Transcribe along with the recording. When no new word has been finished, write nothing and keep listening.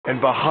and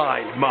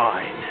behind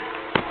mine.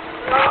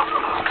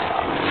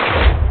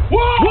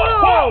 Whoa!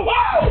 Whoa!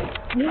 Whoa!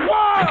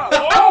 Whoa!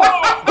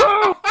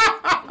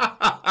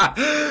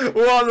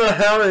 What the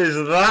hell is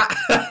that?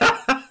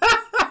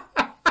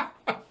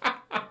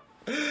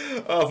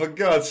 Oh, for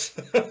God's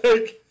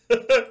sake.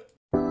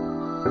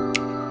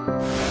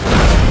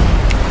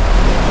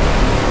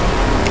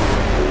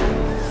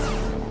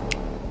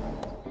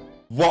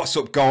 What's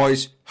up,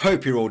 guys?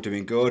 Hope you're all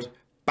doing good.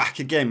 Back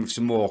again with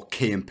some more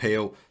Key and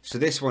Peele. So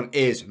this one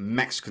is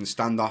Mexican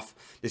Standoff.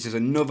 This is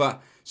another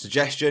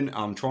suggestion.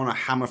 I'm trying to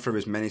hammer through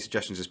as many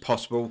suggestions as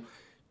possible.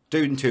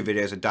 Doing 2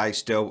 videos a day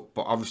still,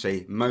 but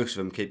obviously most of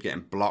them keep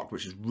getting blocked,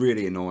 which is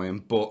really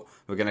annoying. But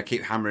we're going to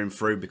keep hammering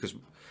through because,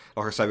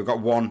 like I say, we've got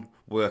one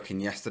working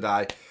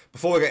yesterday.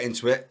 Before we get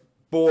into it,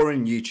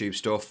 boring YouTube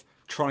stuff.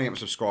 Trying to get my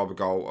subscriber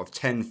goal of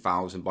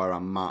 10,000 by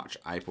around March,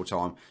 April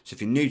time. So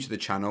if you're new to the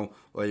channel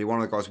or you're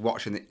one of the guys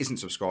watching that isn't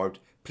subscribed,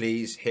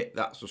 please hit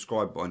that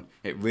subscribe button.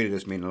 It really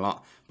does mean a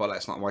lot. But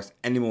let's not waste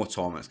any more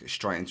time. Let's get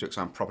straight into it because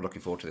I'm probably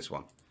looking forward to this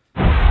one.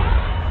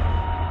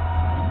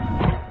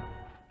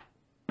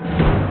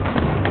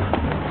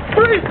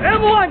 Freeze!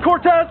 End the line,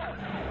 Cortez!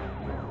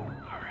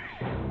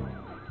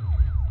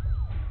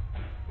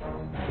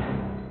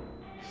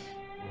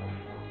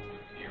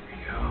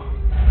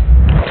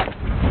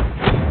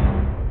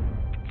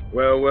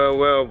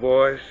 Well,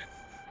 boys.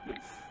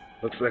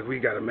 Looks like we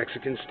got a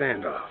Mexican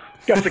standoff.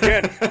 Guess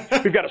again.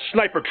 We've got a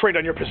sniper trained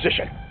on your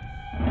position.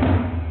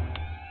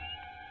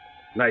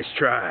 Nice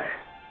try.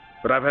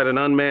 But I've had an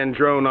unmanned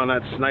drone on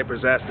that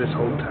sniper's ass this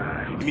whole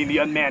time. You mean the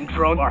unmanned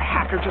drone our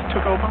hacker just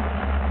took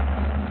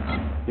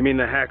over? You mean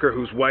the hacker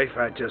whose wife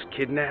I just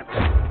kidnapped?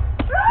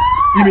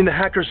 You mean the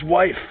hacker's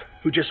wife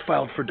who just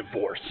filed for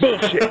divorce?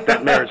 Bullshit,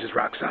 that marriage is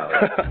rock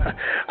solid.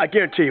 I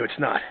guarantee you it's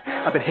not.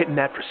 I've been hitting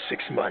that for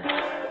 6 months.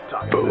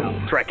 Boom.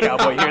 That's right,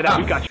 cowboy. You hear that?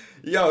 We got you.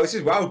 Yo, this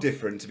is well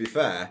different, to be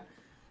fair.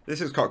 This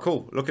is quite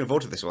cool. Looking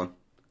forward to this one.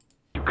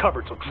 You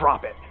covered, so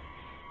drop it.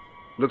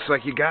 Looks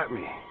like you got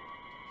me.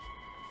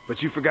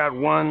 But you forgot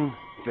one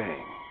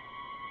thing.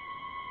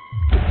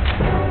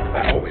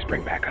 I always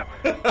bring back up.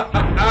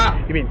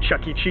 You mean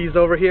Chuck E. Cheese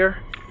over here?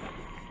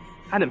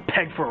 I didn't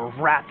peg for a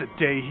rat the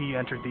day he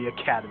entered the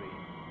academy.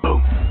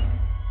 Boom.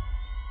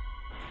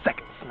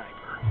 Second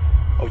sniper.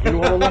 Oh, you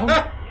knew all along?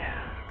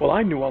 Yeah. Well,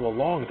 I knew all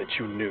along that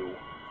you knew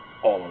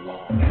all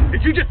along.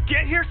 Did you just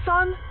get here,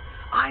 son?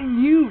 I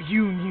knew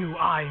you knew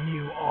I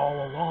knew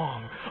all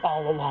along.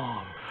 All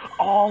along.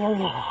 All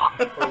along.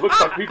 Well, it looks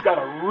like we've got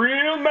a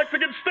real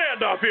Mexican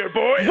standoff here,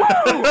 boys.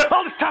 Whoa!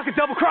 All this talk of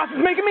double cross is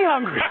making me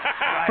hungry.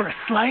 For a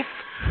slice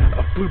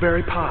of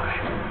blueberry pie.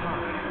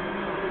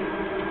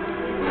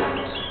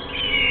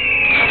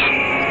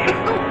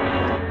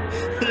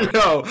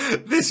 Yo,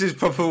 this is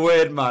proper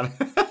weird, man.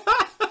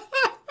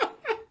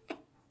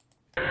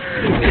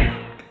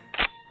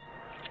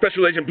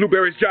 Special Agent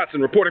Blueberries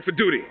Johnson reporting for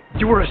duty.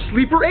 You were a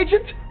sleeper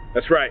agent?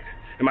 That's right.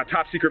 And my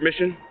top secret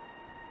mission?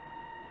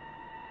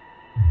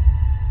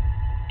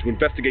 To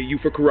investigate you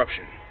for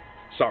corruption.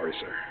 Sorry,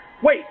 sir.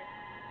 Wait,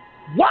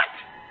 what?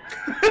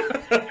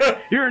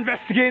 You're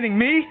investigating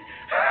me?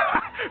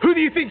 Who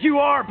do you think you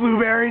are,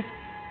 Blueberries?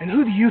 And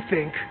who do you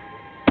think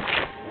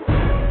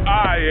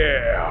I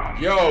am?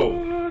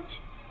 Yo.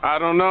 I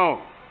don't know.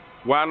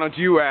 Why don't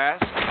you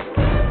ask?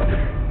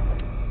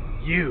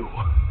 you?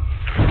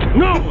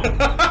 No!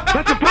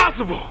 That's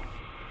impossible!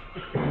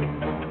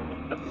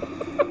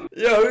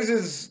 Yo, this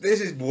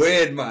is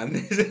weird, man.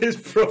 This is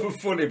proper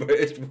funny, but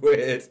it's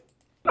weird.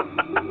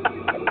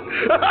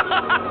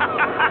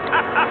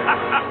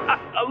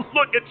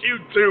 Look at you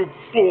two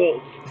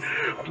fools,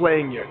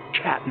 playing your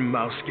cat and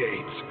mouse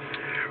games,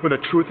 when the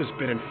truth has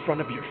been in front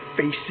of your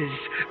faces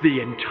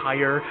the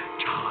entire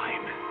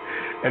time,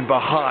 and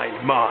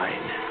behind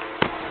mine.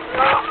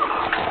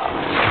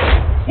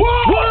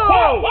 Whoa!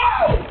 Whoa!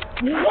 Whoa!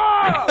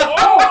 Whoa!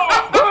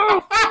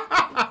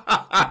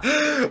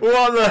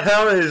 What the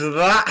hell is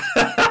that?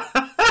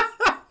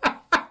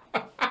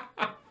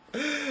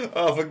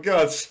 Oh, for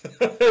God's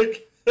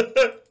sake.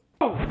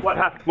 What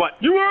happened? What?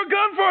 You were a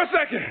gun for a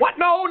second! What?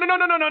 No, I'm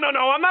not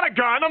a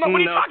gun. What are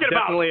you talking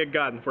about? Definitely a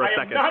gun for a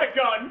second. I am not a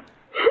gun.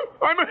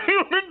 I'm a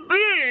human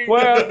being.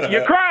 Well,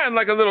 you're crying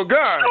like a little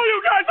girl. Oh,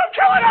 you guys, I'm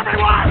killing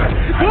everyone!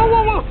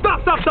 Whoa,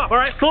 stop. All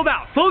right, slow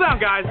down,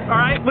 guys. All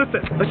right,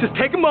 listen, let's just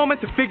take a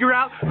moment to figure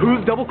out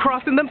who's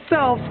double-crossing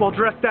themselves while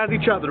dressed as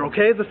each other,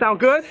 okay? Does that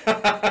sound good?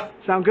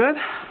 Sound good?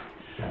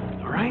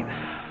 All right,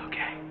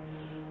 okay.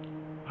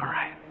 All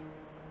right.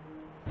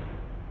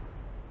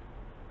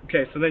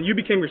 Okay, so then you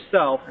became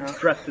yourself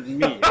dressed as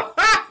me.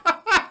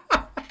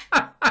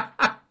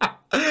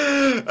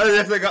 As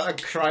if they got the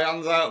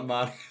crayons out,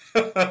 man.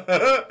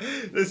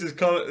 This is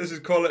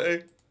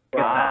quality.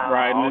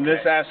 Right, and then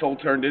this asshole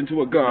turned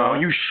into a gun. Oh,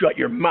 you shut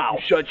your mouth.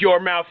 Shut your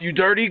mouth, you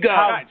dirty gun.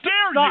 How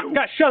dare you?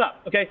 Guys, shut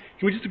up, okay?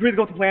 Can we just agree to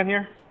go with the plan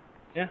here?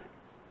 Yeah?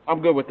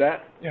 I'm good with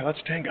that. Yeah, let's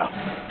tango.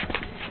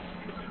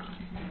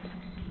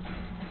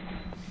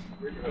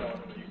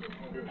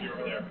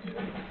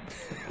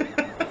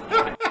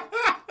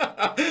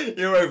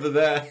 You're over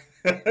there.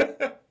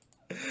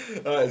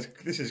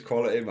 This is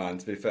quality, man,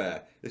 to be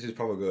fair. This is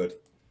proper good.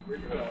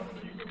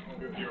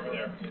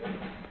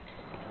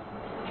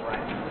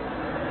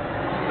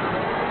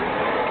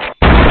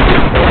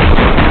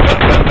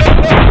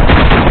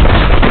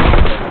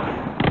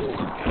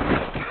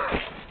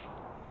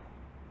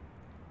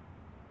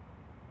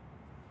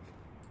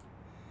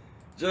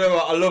 Do you know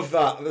what? I love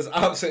that. There's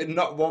absolutely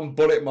not one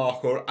bullet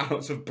mark or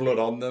ounce of blood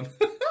on them.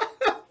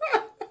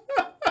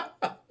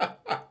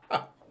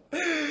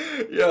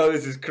 Yo,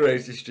 this is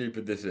crazy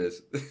stupid, this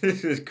is.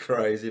 This is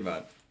crazy,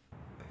 man.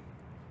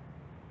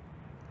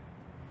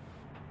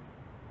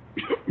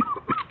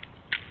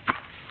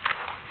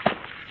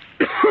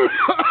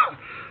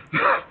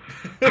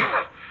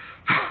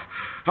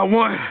 I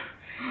won!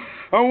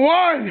 I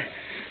won!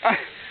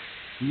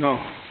 No.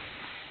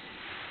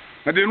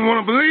 I didn't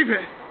want to believe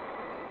it.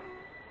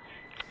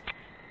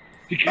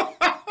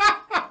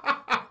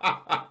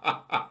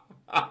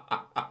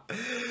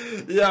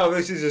 Yo,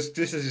 this is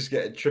just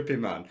getting trippy,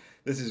 man.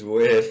 This is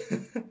weird.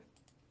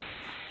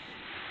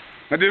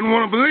 I didn't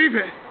want to believe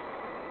it.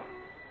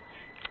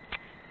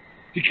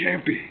 It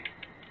can't be.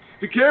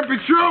 It can't be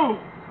true.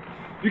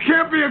 You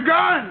can't be a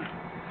gun.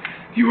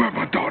 You were at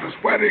my daughter's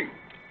wedding.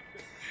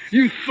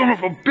 You son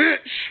of a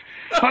bitch.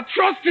 I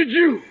trusted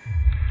you.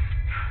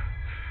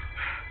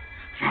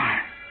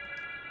 Fine.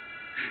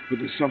 But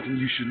there's something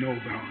you should know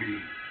about me.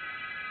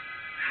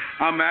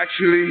 I'm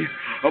actually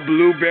a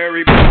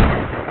blueberry.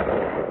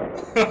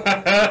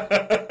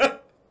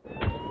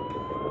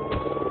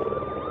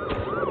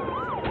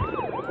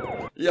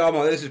 Yeah,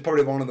 man, this is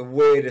probably one of the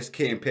weirdest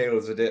Key and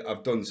Peele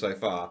I've done so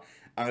far.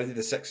 And I did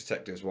the Sex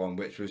Detectives one,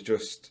 which was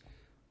just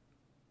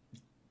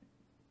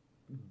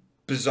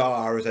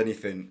bizarre as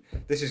anything.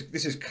 This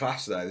is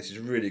class though. This is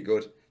really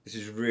good. This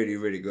is really,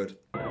 really good.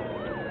 Oh,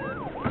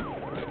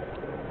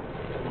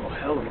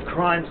 hell of a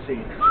crime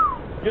scene.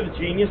 You're the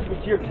genius.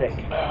 What's your take?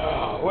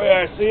 The way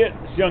I see it,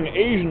 this young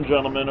Asian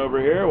gentleman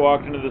over here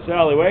walked into this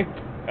alleyway,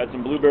 had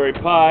some blueberry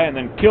pie, and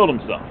then killed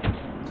himself.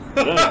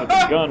 Then put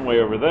the gun way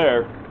over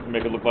there to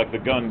make it look like the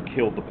gun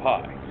killed the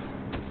pie.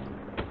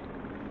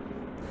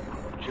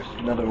 Just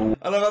another...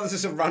 I love how this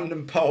is a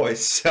random pie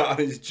sat on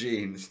his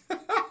jeans.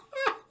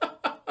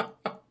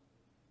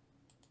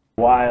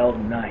 wild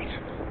night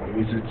in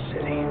Wizard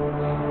City.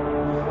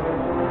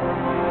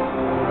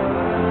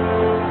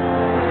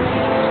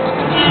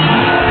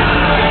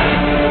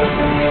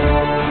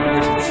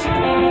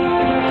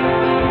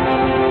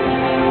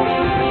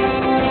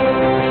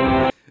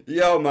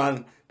 Yo,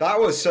 man, that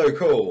was so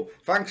cool.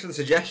 Thanks for the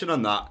suggestion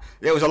on that.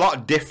 It was a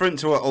lot different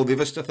to all the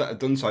other stuff that I've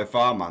done so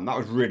far, man. That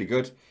was really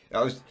good.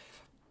 That was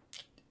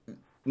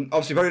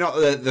obviously probably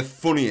not the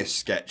funniest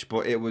sketch,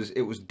 but it was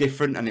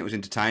different and it was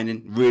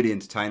entertaining. Really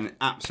entertaining.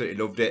 Absolutely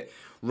loved it.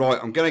 Right,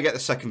 I'm going to get the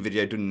second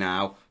video done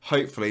now.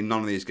 Hopefully none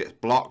of these gets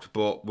blocked,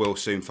 but we'll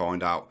soon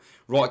find out.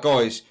 Right,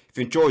 guys, if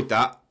you enjoyed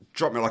that,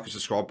 drop me a like and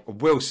subscribe. I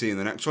will see you in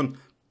the next one.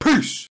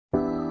 Peace!